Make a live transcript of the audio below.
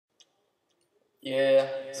Yeah,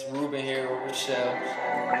 it's Ruben here with Rochelle,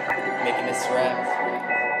 making this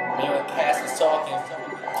rap. Me and Cass was talking,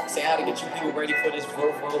 saying how to get you people ready for this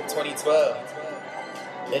Road for Hope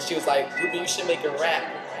 2012. Then she was like, Ruben, you should make a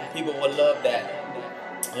rap. People would love that.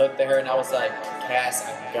 I looked at her and I was like, Cass,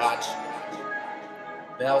 I got you.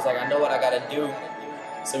 Then I was like, I know what I gotta do,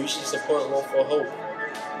 so you should support Road for Hope.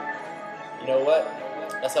 You know what?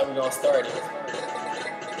 That's how we're gonna start it.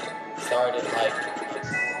 Start it like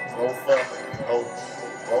Road for Hope,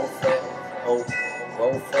 Road for Hope,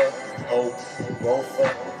 Road for Hope, Road for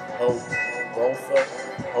Hope, Road for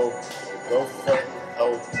Hope, Road for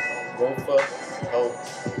Hope, Road for Hope,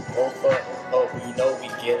 Road for Hope. You know we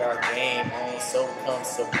get our game on, so come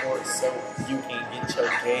support so you can get your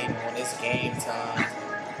game on. It's game time.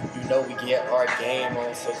 You know we get our game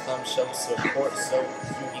on, so come show support so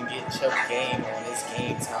you can get your game on. It's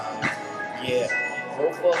game time. Yeah.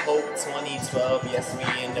 Road for Hope 2012, yes,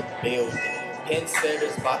 we in the building. Pin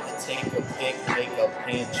setters about to take a pic, make a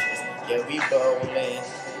Pinterest. Yeah, we bowling.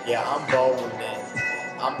 Yeah, I'm bowling.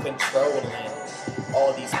 I'm controlling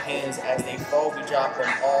all these pins as they fall. We drop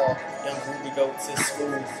them all. Young Ruben go to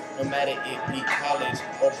school. No matter it be college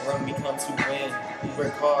or run, we come to win. We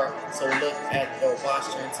work hard, so look at the watch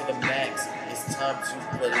turn to the max. It's time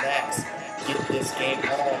to relax. Get this game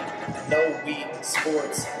on. No, we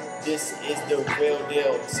sports. This is the real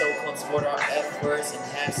deal. So come support our efforts and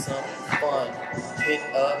have some fun. Hit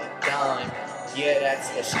a dime. Yeah,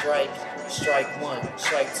 that's a strike. Strike one,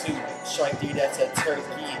 strike two, strike three, that's a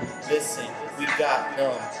turkey. Listen, we got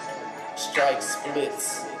them. Strike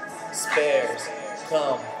splits, spares.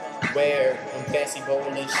 Come, wear them fancy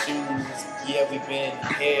bowling shoes. Yeah, we been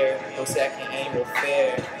here. No second annual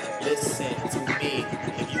fair. Listen to me.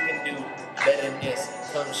 If you can do better than this,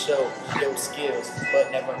 come show your skills.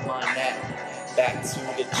 But never mind that. Back to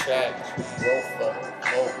the track. Roll for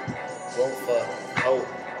hope. Roll for hope.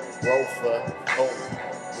 Roll for hope.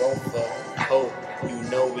 Roll for hope. You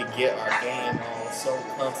know we get our game on, so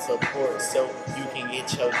come support so you can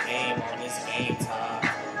get your game on. It's game time.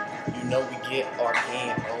 You know we get our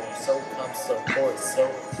game on, so come support so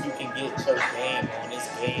you can get your game on. It's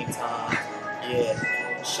game time.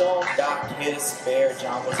 Yeah. Sean Doc hit a spare.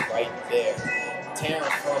 John was right there.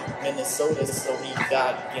 Terrence from Minnesota, so he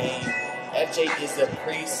got game. FJ is a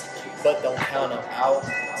priest, but don't count him out.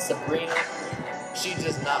 Sabrina, she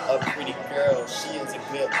just not a pretty girl. She is a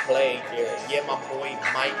good player. Yeah, my boy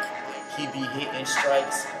Mike, he be hitting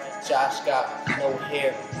strikes. Josh got no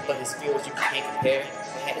hair, but his skills you can't compare.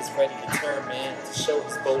 Hat is ready to turn, man, to show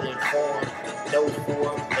his bowling form. No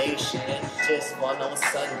formation, just fun on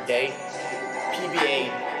Sunday.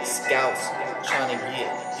 PBA scouts trying to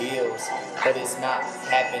get deals, but it's not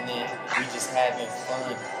happening. We just having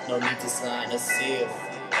fun. No need to sign a seal.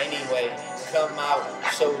 Anyway, come out,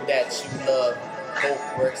 show that you love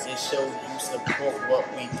Hopeworks and show you support what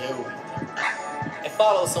we do. And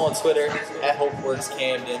follow us on Twitter at Hopeworks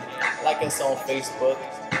Camden. Like us on Facebook.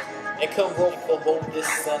 And come roll for Hope this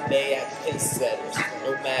Sunday at Pin Setters.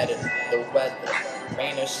 No matter the weather,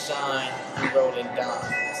 rain or shine, we rolling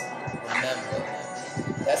dimes. Remember,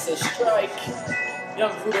 that's a strike.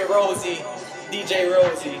 Young Ruben Rosie, DJ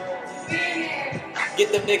Rosie.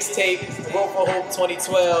 Get the mixtape, Roll for Hope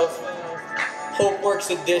 2012, Hopeworks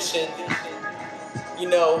edition. You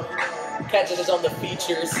know, catch us on the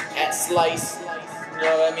features at Slice. You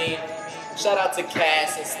know what I mean? Shout out to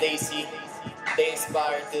Cass and Stacy. They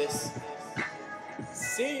inspired this.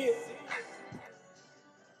 See ya.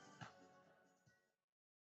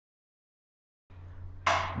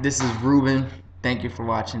 This is Ruben. Thank you for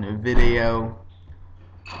watching the video.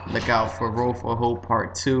 Look out for Roll for Hope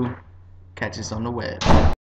Part 2. Catch us on the web.